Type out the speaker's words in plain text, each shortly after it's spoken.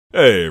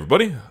Hey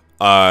everybody,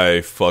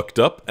 I fucked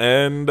up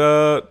and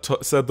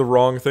said the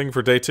wrong thing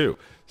for day 2.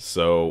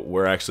 So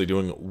we're actually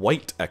doing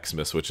White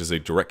Xmas, which is a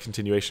direct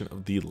continuation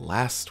of the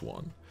last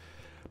one.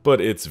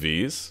 But it's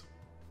V's.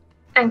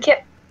 And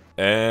Kit.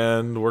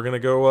 And we're gonna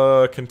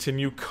go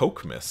continue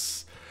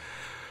Cokemas.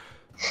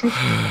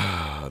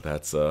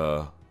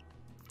 That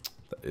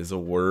is a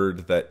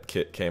word that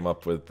Kit came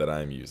up with that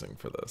I'm using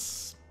for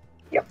this.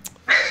 Yep.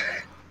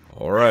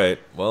 Alright,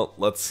 well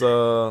let's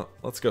go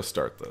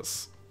start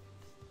this.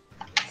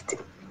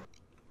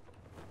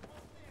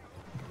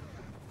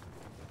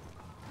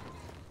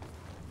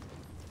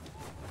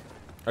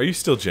 Are you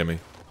still Jimmy?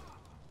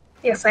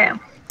 Yes, I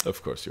am.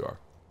 Of course you are.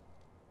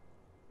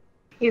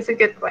 He's a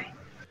good boy.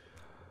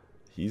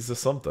 He's a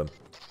something.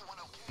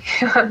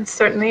 He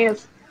certainly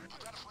is.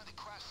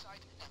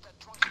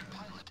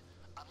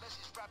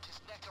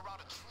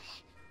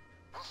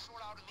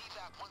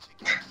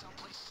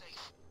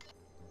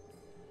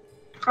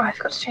 Oh, I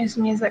forgot to change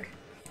the music.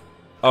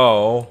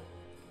 Oh.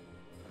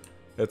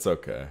 It's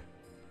okay.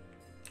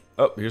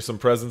 Oh, here's some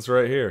presents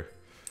right here.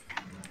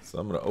 So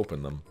I'm gonna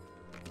open them.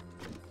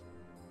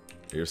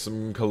 Here's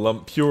some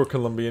pure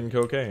Colombian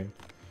cocaine.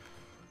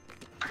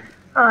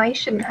 Oh, you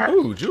shouldn't have.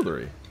 Ooh,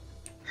 jewelry.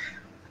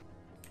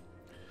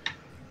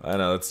 I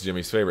know, that's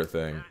Jimmy's favorite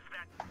thing.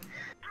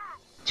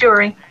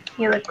 Jewelry.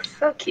 He looks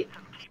so cute.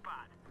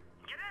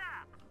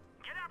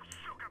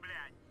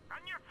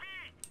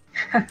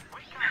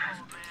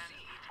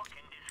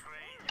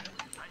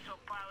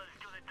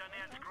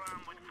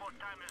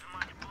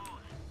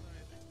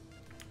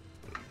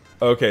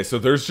 Okay, so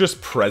there's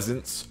just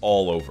presents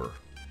all over.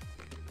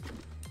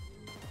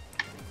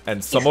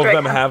 And some of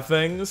them have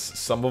things,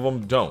 some of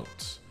them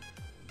don't.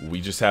 We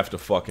just have to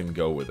fucking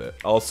go with it.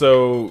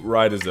 Also,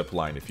 ride a zip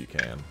line if you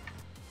can.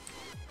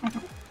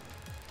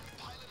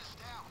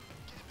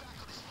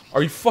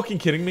 Are you fucking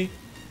kidding me?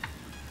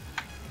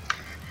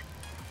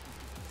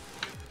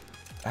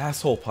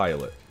 Asshole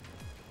pilot.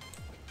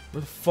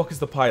 Where the fuck is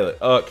the pilot?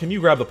 Can you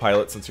grab the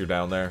pilot since you're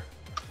down there?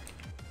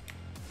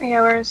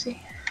 Yeah, where is he?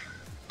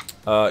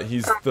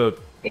 He's the...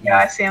 Yeah,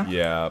 I see him.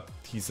 Yeah,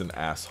 he's an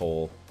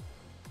asshole.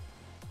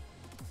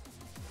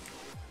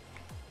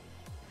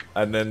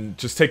 And then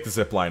just take the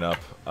zip line up.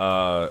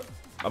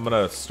 I'm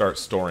gonna start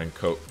storing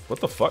coke. What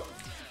the fuck?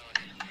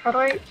 How do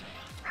I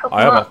help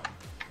I him have up?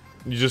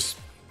 You just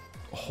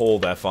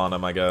hold F on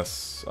him, I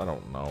guess. I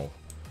don't know.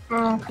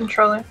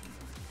 Controller.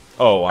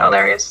 Oh,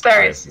 there he is.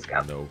 There he is. He's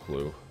gone. No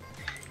clue.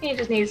 He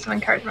just needs some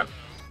encouragement.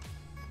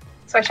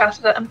 So I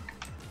shouted at him.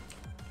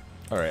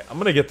 Alright, I'm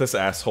gonna get this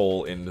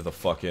asshole into the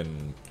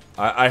fucking...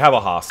 I have a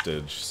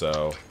hostage,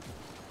 so...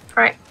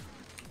 Right.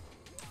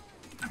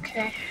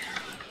 Okay.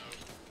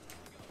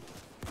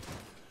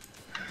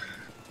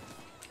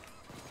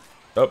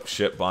 Oh,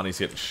 shit, Bonnie's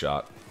getting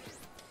shot.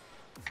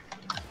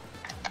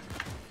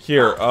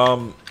 Here,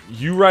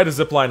 you ride a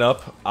zipline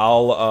up.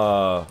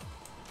 I'll,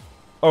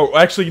 Oh,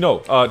 actually,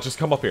 no. Just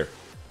come up here.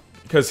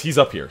 Because he's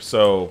up here,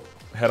 so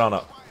head on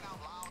up.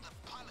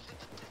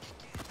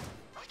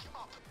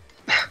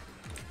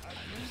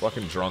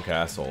 Fucking drunk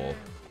asshole.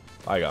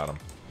 I got him.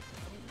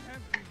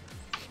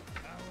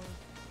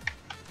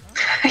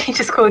 He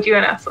just called you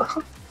an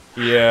asshole.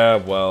 Yeah,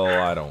 well,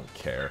 I don't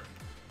care.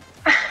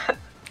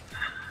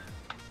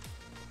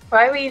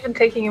 Why are we even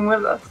taking him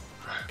with us?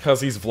 Because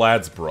he's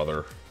Vlad's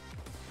brother.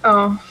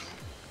 Oh.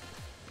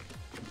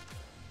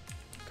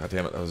 God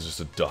damn it, that was just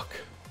a duck.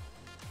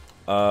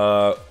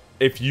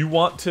 If you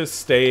want to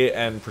stay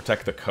and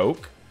protect the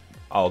coke,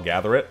 I'll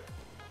gather it.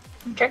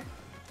 Okay.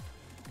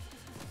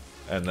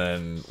 And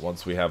then,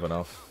 once we have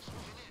enough...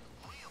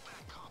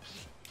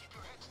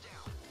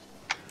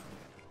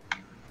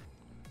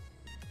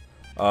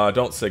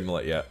 don't signal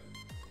it yet.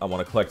 I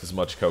want to collect as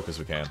much coke as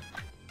we can.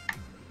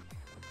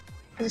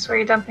 Is this where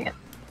you're dumping it?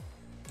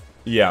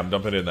 Yeah, I'm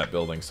dumping it in that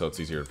building so it's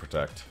easier to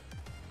protect.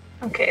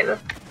 Okay,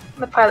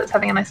 the pilot's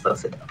having a nice little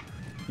sit down.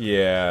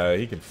 Yeah,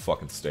 he can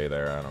fucking stay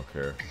there, I don't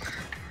care.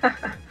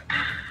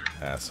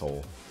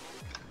 Asshole.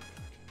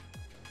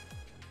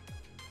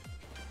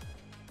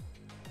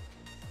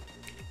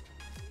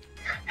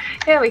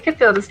 Yeah, we could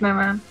build a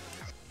snowman.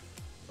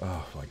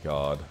 Oh my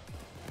god.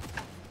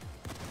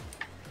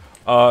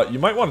 You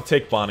might want to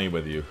take Bonnie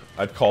with you.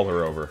 I'd call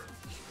her over.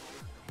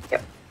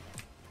 Yep.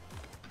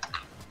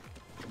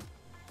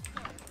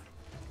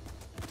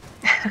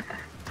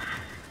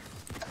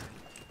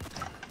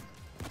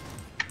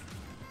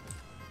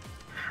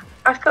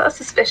 I've got a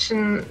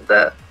suspicion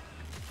that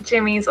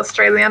Jimmy's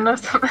Australian or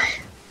something.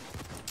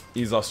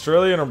 He's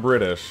Australian or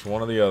British,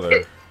 one or the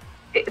other.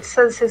 It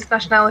says his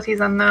nationality is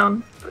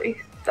unknown, but he's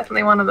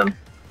definitely one of them.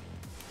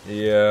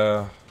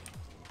 Yeah.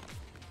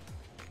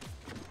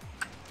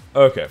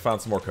 Okay,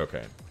 found some more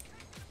cocaine.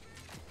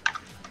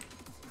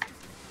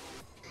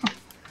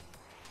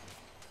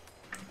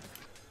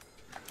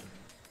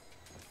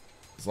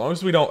 As long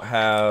as we don't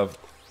have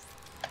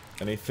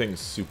anything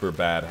super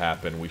bad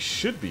happen, we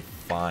should be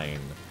fine.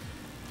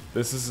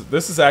 This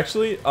is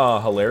actually,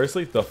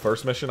 hilariously, the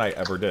first mission I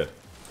ever did.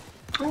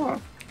 Oh.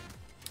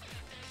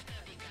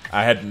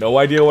 I had no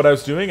idea what I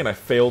was doing, and I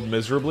failed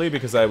miserably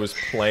because I was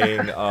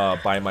playing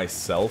by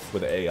myself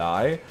with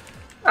AI.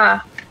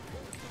 Ah.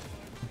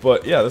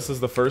 But yeah, this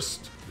was the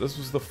first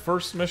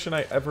mission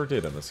I ever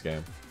did in this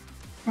game.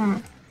 Hmm.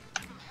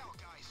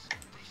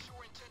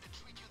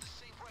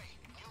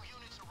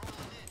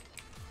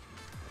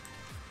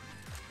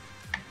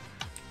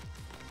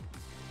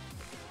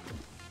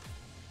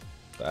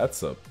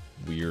 That's a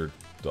weird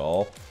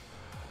doll.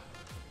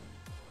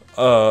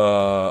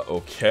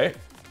 Okay.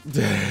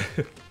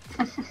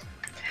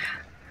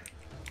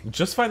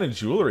 Just finding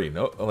jewelry.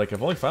 No, like,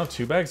 I've only found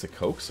 2 bags of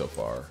Coke so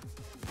far.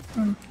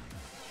 Hmm.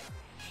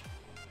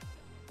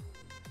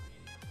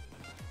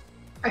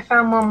 I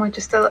found one with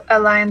just a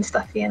lion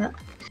stuffy in it.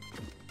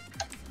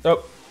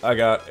 Oh, I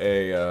got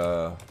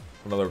a,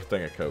 another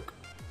thing of Coke.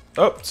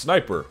 Oh,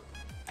 sniper.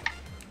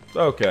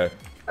 Okay.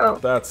 Oh.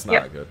 That's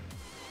not good.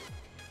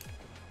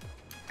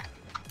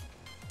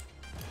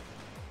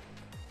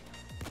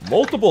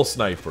 Multiple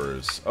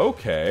snipers.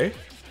 Okay.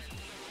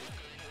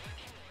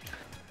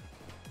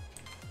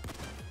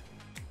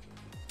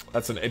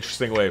 That's an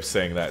interesting way of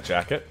saying that,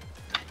 Jacket.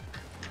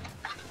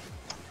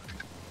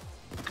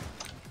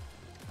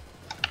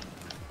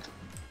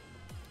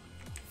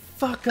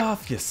 Fuck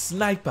off, you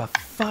sniper,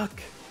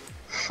 fuck.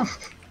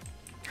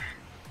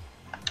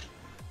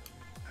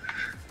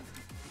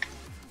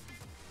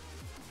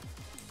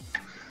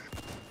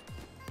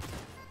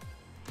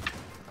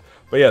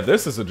 But yeah,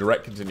 this is a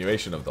direct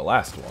continuation of the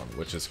last one,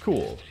 which is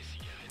cool.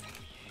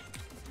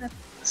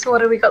 So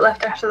what have we got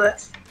left after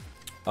this?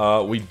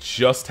 We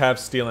just have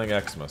Stealing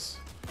Xmas.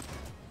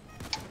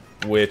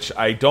 Which,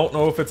 I don't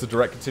know if it's a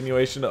direct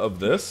continuation of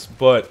this,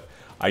 but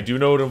I do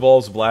know it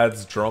involves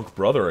Vlad's drunk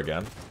brother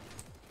again.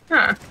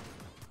 Huh.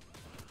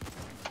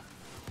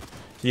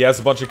 He has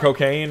a bunch of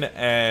cocaine,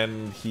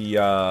 and he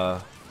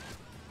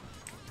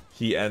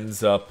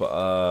ends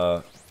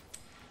up,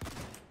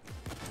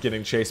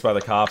 getting chased by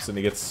the cops, and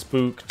he gets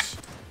spooked,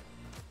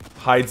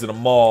 hides in a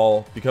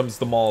mall, becomes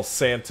the mall's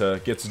Santa,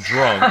 gets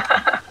drunk.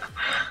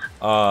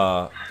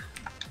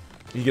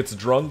 He gets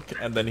drunk,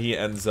 and then he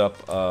ends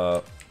up,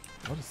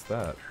 what is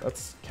that?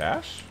 That's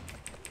cash?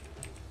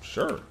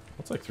 Sure.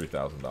 That's like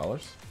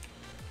 $3,000.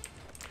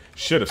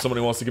 Shit, if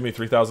somebody wants to give me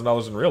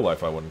 $3,000 in real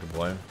life, I wouldn't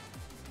complain.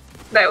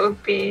 That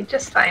would be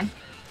just fine.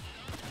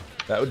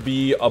 That would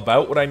be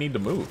about what I need to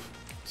move.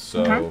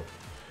 So,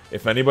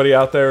 if anybody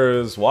out there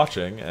is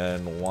watching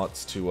and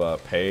wants to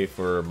pay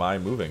for my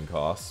moving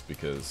costs,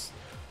 because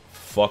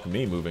fuck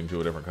me, moving to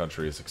a different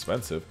country is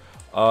expensive,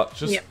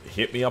 just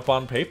hit me up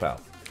on PayPal.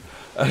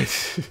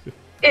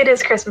 It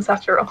is Christmas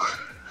after all.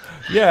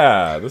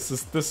 Yeah, this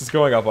is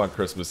going up on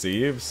Christmas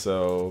Eve,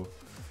 so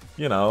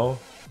you know.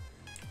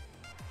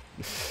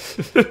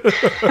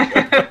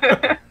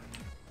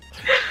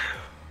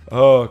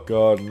 Oh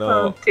god, no.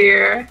 Oh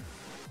dear.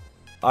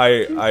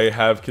 I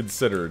have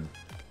considered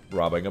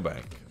robbing a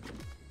bank.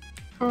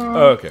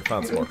 Okay,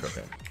 found some more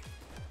cocaine.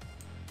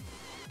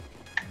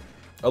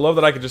 I love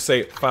that I could just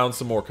say, found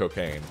some more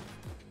cocaine.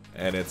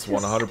 And it's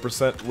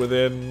 100%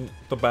 within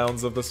the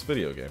bounds of this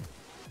video game.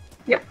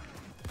 Yep.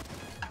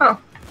 Oh.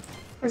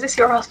 Is this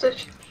your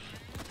hostage?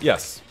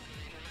 Yes.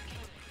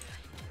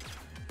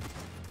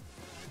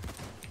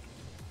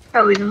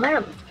 I'll leave him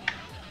there.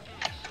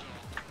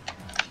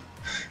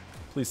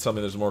 Please tell me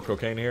there's more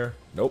cocaine here.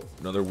 Nope,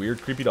 another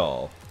weird, creepy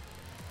doll.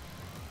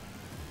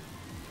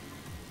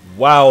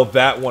 Wow,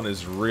 that one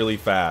is really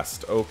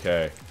fast.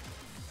 Okay.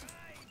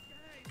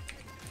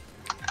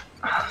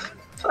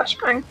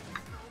 Flashbang.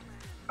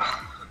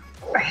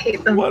 I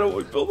hate them. Why don't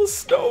we build a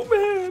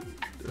snowman?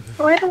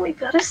 Why don't we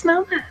build a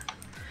snowman?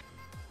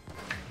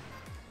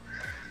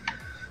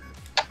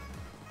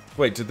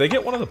 Wait, did they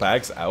get one of the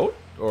bags out?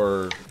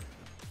 Or...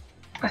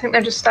 I think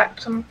they're just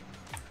stacked them.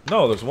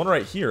 No, there's one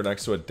right here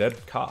next to a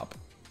dead cop.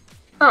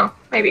 Oh,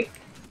 maybe.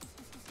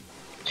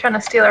 Trying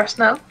to steal our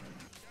snow?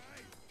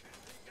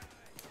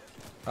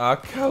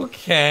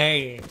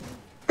 Cocaine.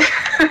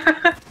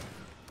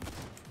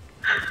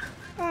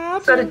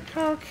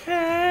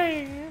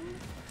 Cocaine.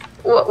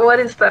 What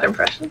is that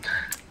impression?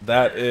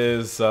 That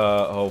is,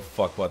 oh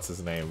fuck, what's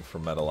his name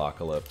from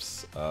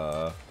Metalocalypse?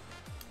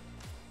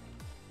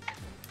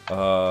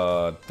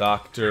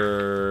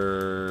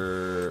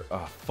 Doctor...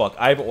 Oh, fuck,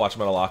 I haven't watched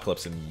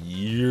Metalocalypse in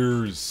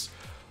years.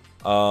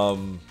 I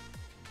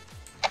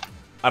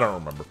don't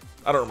remember.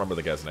 I don't remember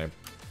the guy's name.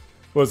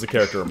 Who was the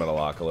character in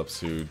Metalocalypse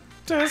who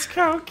does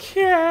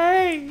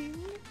cocaine?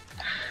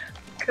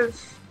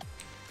 Because...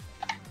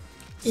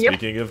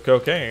 Speaking of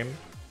cocaine.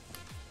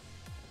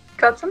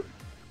 Got some?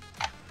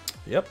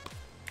 Yep.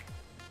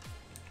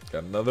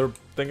 Got another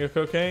thing of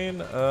cocaine.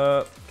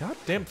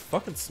 Goddamn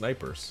fucking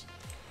snipers.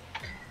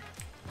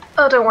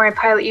 Oh, don't worry,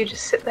 Pilot. You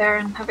just sit there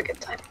and have a good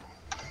time.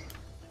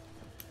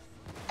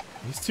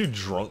 He's too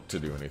drunk to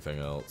do anything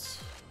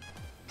else.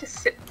 Just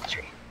sit in the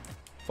tree.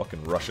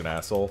 Fucking Russian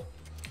asshole.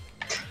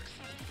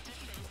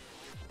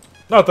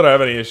 Not that I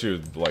have any issue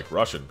with, like,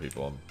 Russian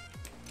people. I'm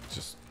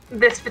just...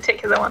 This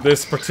particular one.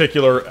 This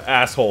particular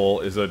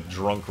asshole is a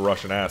drunk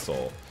Russian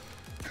asshole.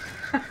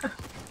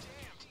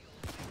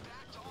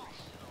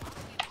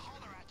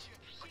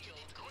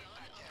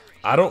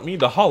 I don't mean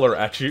to holler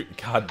at you.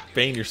 God,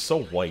 Bane, you're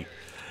so white.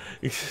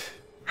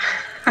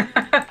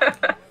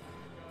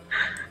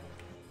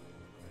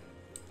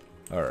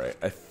 Alright,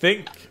 I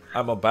think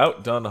I'm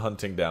about done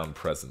hunting down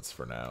presents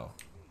for now.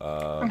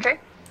 Okay.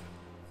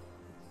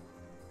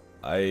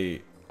 I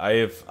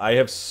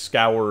have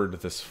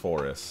scoured this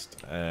forest,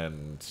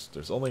 and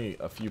there's only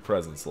a few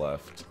presents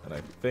left, and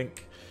I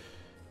think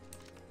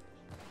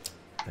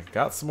I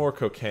got some more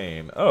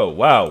cocaine. Oh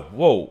wow,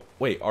 whoa,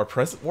 wait, are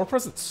more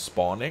presents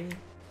spawning?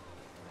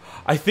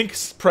 I think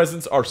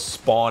presents are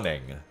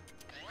spawning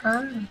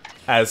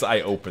as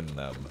I open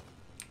them.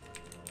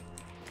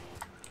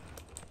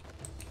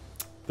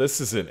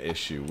 This is an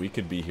issue. We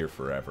could be here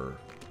forever.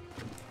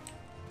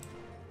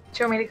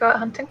 Do you want me to go out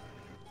hunting?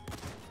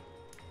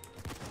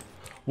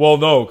 Well,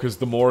 no, because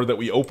the more that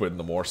we open,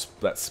 the more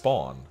that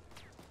spawn.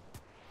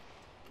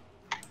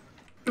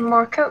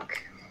 More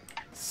Coke.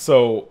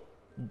 So,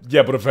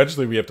 yeah, but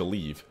eventually we have to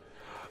leave.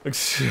 I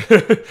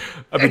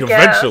mean,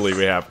 eventually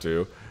we have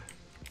to.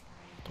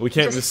 We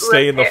can't just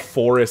stay in the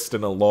forest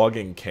in a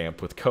logging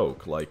camp with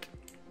Coke. Like,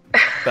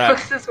 that,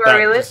 this is where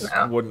we live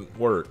now. Wouldn't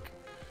work.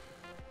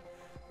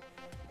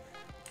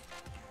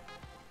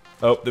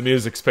 Oh, the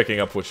music's picking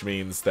up, which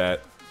means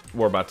that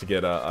we're about to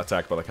get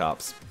attacked by the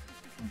cops.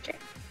 Okay.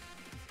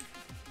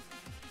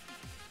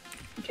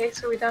 Okay,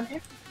 so we done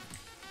here?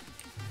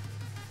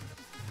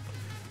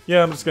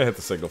 Yeah, I'm just gonna hit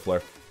the signal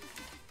flare.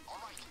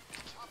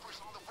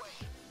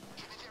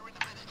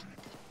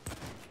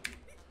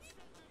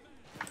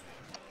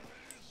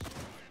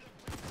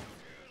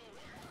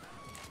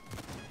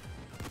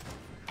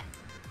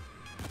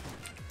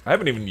 I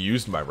haven't even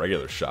used my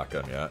regular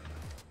shotgun yet.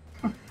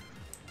 I'm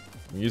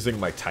using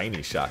my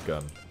tiny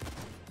shotgun.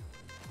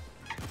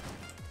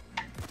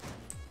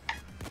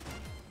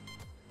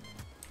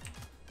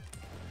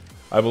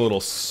 I have a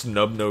little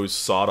snub-nosed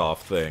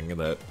sawed-off thing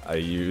that I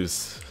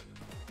use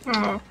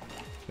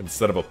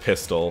instead of a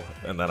pistol,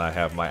 and then I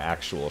have my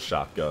actual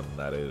shotgun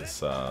that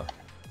is, I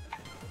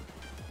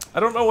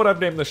don't know what I've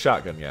named the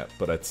shotgun yet,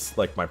 but it's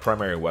like my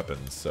primary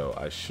weapon, so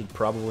I should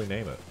probably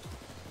name it.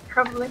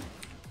 Probably.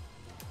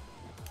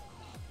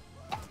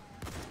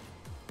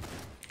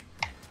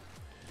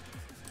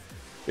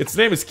 Its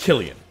name is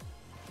Killian.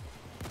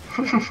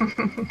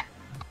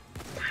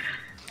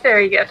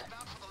 Very good.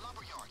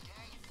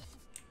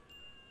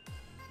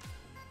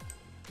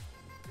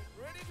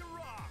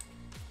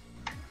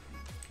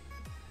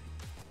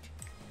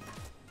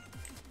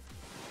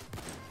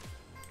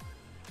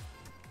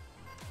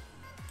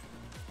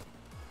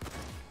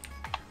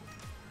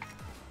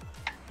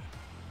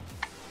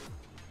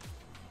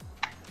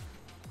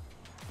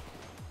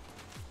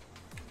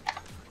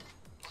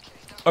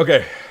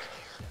 Okay.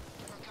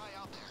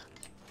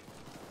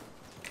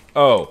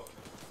 Oh.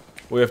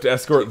 We have to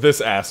escort this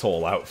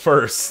asshole out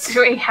first.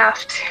 We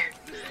have to.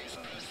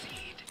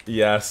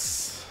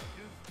 Yes.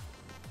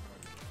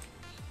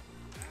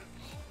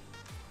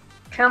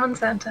 Come on,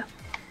 Santa.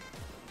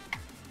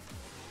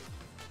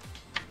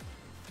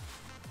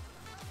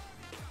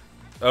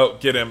 Oh,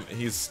 get him.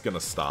 He's gonna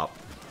stop.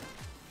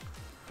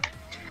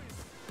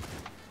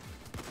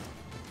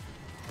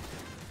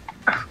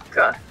 Oh,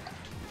 God.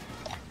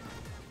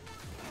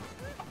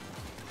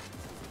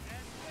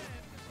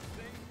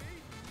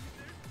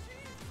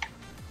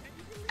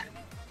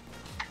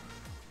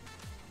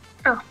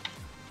 Oh.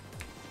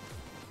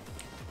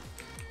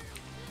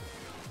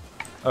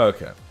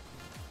 Okay.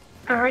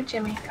 Alright,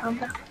 Jimmy, calm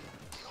down.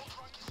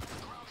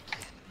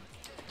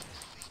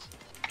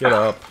 Get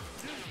up.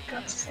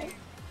 God's sake.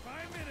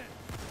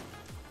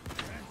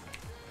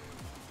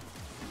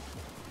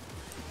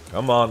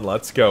 Come on,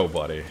 let's go,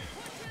 buddy.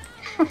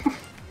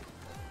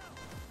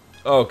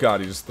 Oh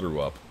god, he just threw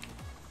up.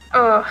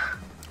 Oh.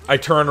 I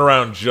turn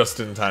around just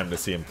in time to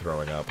see him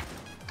throwing up.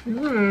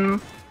 No,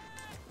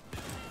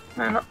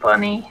 not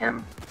Bonnie,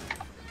 him.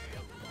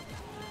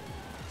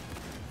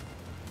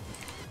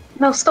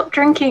 No, stop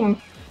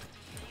drinking.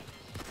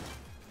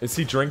 Is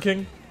he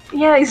drinking?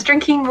 Yeah, he's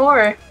drinking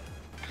more.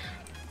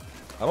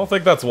 I don't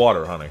think that's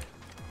water, honey.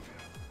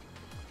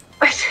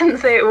 I didn't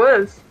say it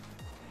was.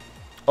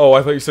 Oh,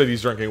 I thought you said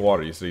he's drinking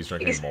water. You said he's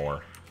drinking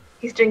more.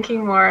 He's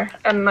drinking more,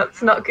 and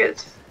that's not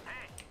good.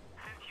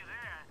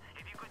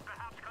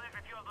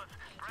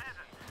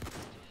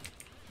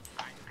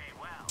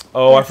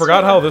 Oh, I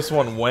forgot how this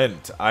one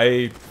went.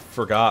 I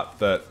forgot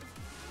that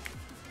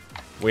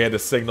we had to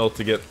signal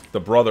to get the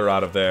brother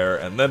out of there,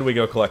 and then we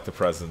go collect the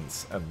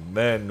presents, and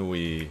then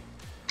we...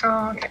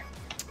 Oh, okay.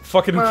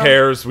 Fucking who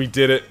cares? We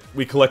did it.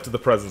 We collected the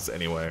presents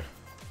anyway.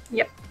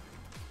 Yep.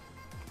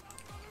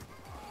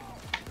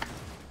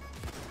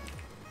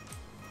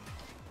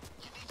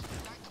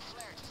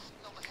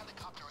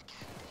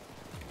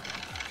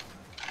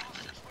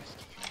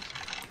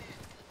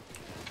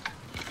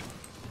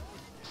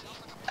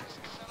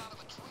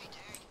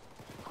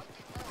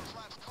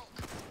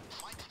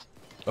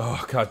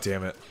 Oh, god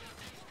damn it.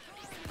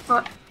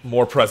 What?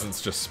 More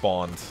presents just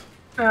spawned.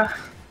 Ugh.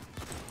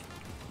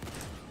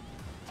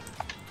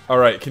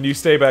 Alright, can you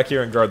stay back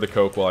here and guard the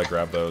coke while I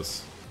grab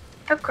those?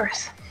 Of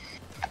course.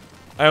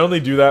 I only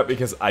do that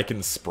because I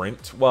can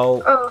sprint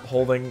while Oh.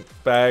 holding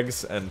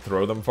bags and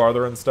throw them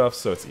farther and stuff,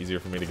 so it's easier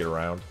for me to get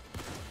around.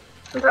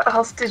 That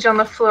hostage on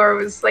the floor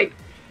was like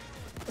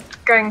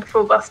going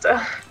full buster.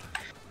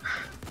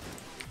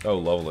 Oh,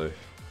 lovely.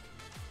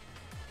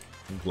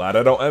 I'm glad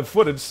I don't have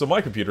footage, so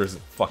my computer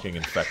isn't fucking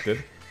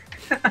infected.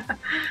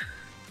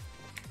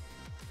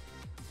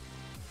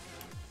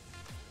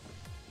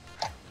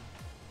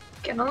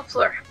 Get on the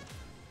floor.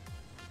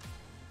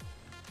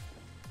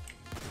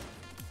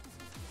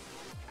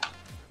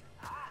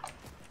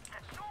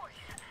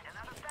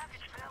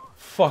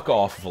 Fuck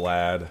off,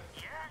 Vlad.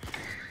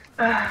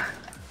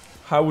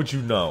 How would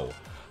you know?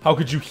 How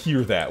could you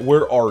hear that?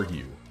 Where are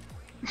you?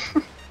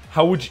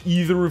 How would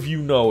either of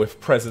you know if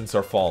presents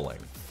are falling?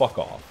 Fuck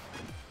off.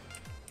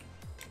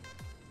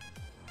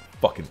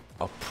 Fucking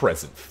a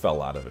present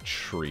fell out of a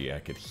tree. I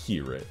could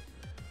hear it.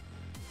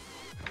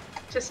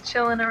 Just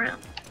chilling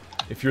around.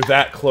 If you're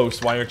that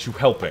close, why aren't you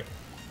helping?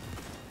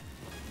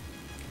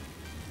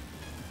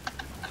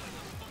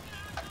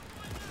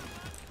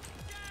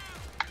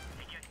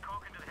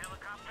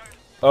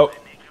 Oh.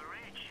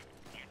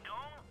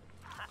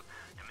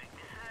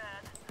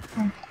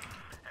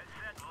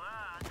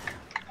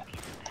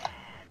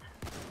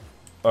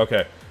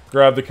 Okay.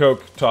 Grab the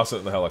Coke, toss it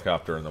in the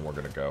helicopter, and then we're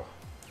gonna go.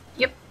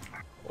 Yep.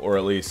 Or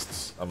at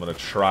least, I'm gonna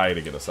try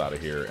to get us out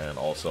of here, and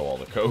also all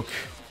the Coke.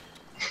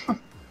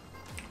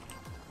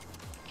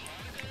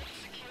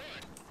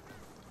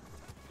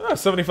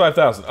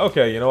 75,000.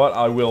 Okay, you know what?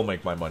 I will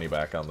make my money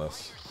back on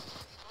this.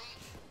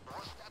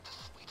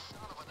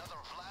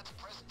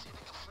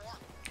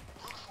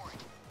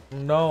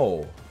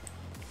 No.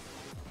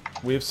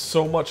 We have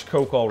so much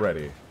Coke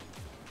already.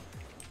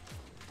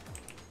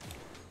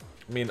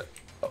 I mean,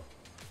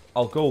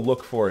 I'll go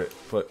look for it,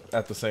 but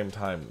at the same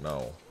time,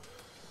 no.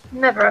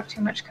 Never have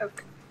too much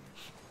Coke.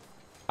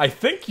 I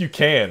think you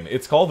can.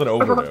 It's called an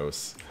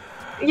overdose.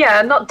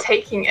 Yeah, not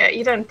taking it.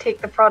 You don't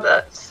take the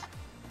product.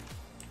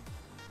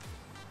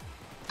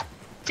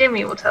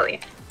 Jimmy will tell you.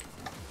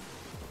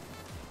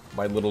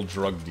 My little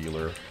drug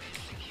dealer.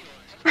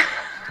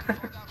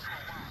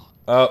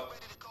 Oh.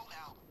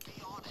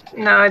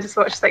 No, I just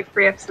watched like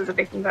 3 episodes of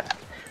Breaking Bad.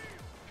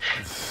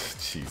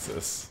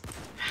 Jesus.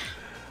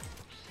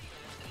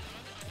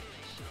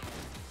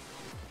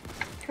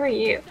 Who are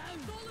you?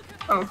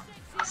 Oh,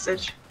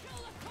 hostage.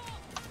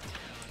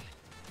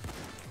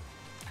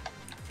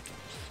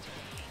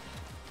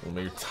 Let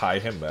me tie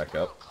him back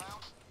up.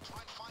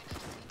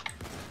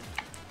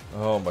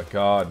 Oh my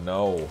god,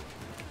 no.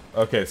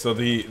 Okay, so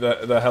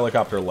the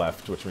helicopter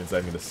left, which means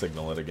I need to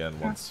signal it again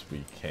once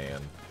we can.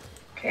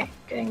 Okay,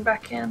 getting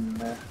back in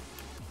the...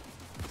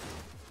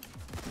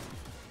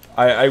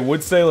 I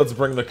would say let's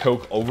bring the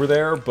Coke over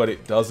there, but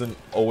it doesn't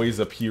always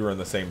appear in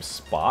the same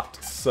spot,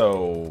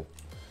 so...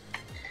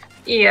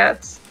 Yeah,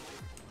 it's...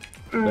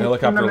 The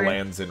helicopter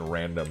lands in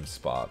random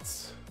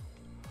spots.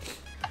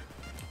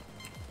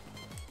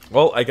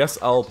 Well, I guess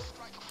I'll...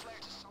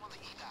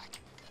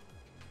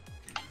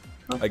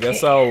 Okay. I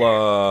guess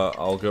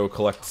I'll go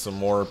collect some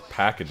more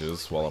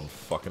packages while I'm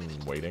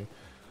fucking waiting.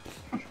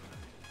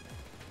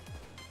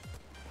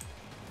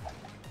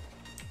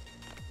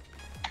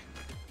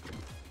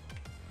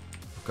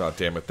 God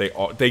damn it,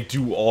 they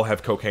do all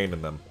have cocaine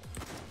in them.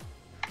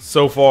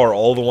 So far,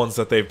 all the ones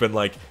that they've been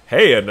like,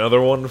 hey,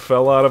 another one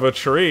fell out of a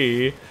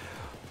tree,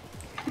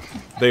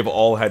 they've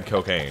all had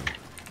cocaine.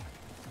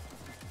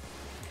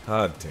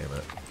 God damn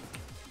it.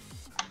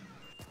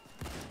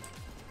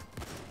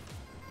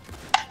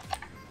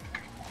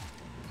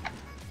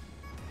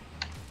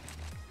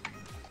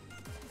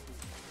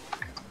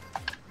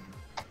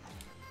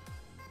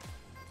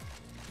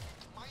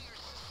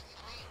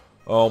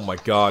 Oh my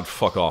god,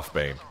 fuck off,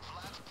 Bane.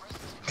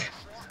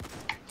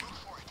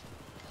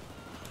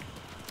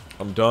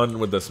 I'm done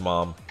with this,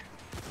 Mom.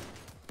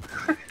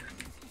 I'm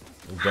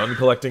done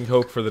collecting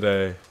Coke for the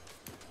day.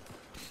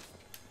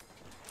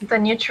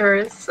 Then you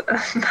choose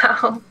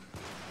now.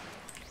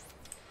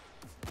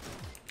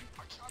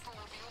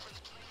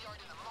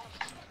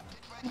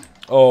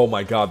 Oh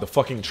my god, the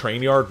fucking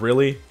train yard,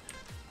 really?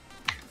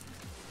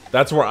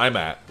 That's where I'm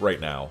at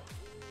right now.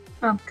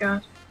 Oh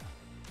god.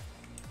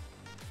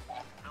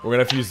 We're gonna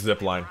have to use the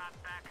zip line.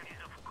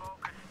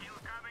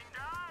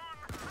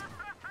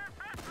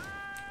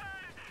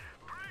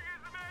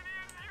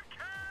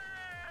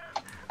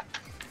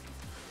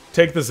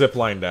 Take the zip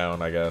line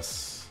down, I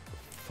guess.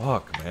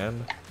 Fuck,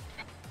 man.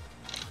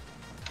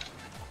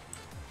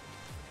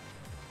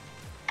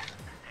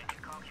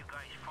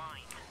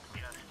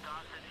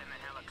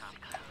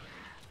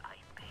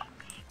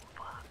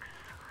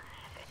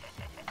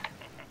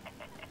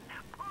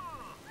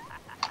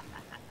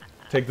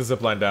 Take the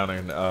zip line down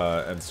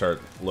and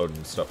start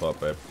loading stuff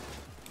up, babe.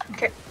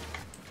 Okay.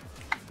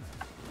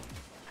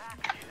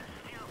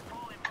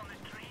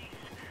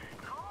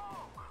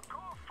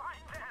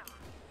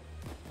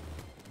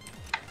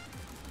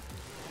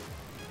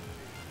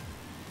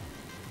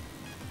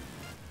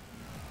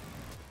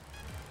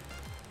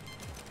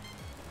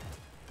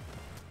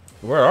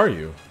 Where are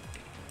you?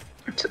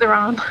 To the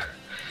wrong.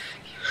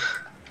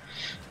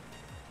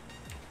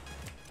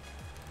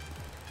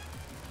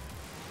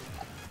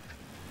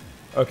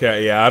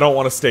 Okay, yeah, I don't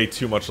want to stay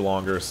too much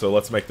longer, so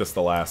let's make this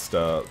the last,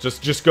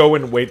 just go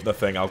and wait in the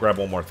thing. I'll grab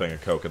one more thing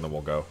of Coke and then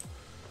we'll go.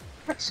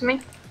 That's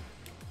me.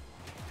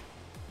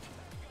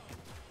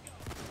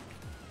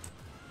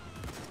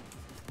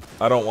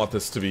 I don't want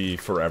this to be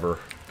forever,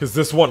 because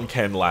this one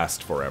can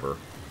last forever.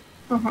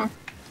 Mm-hmm.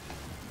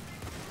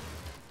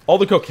 All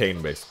the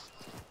cocaine base.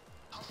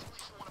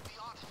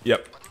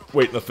 Yep.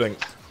 Wait in the thing.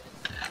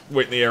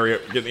 Wait in the area.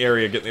 Get in the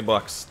area. Get in the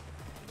box.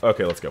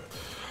 Okay, let's go.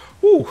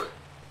 Woo!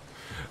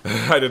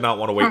 I did not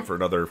want to wait for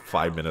another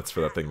 5 minutes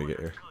for that thing to get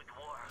here.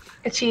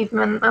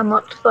 Achievement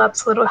unlocked,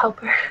 Lab's little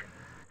helper.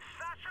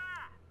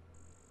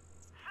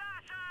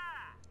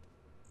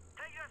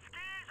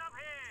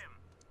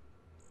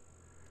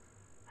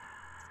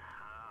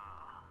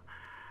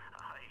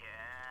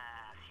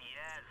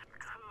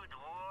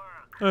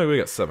 Oh, we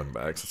got 7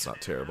 bags. It's not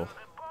terrible.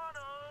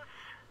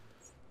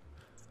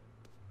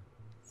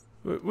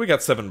 We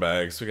got 7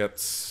 bags. We got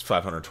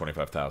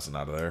 525,000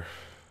 out of there.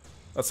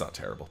 That's not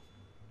terrible.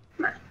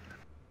 Nah.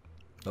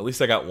 At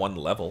least I got 1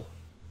 level.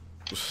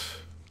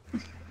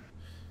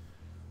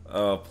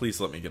 Oh,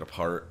 please let me get a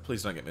part.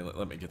 Please don't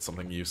let me get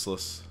something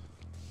useless.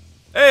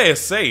 Hey, a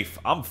safe.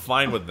 I'm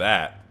fine with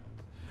that.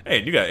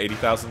 Hey, you got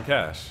 80,000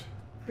 cash.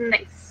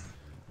 Nice.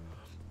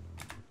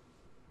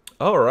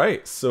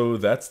 Alright, so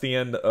that's the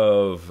end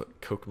of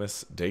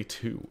Cokemas Day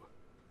 2.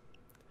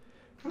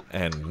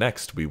 And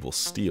next we will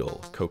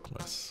steal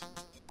Cokemas.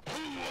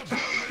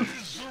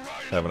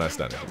 Have a nice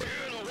night, everybody.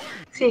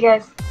 See you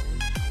guys.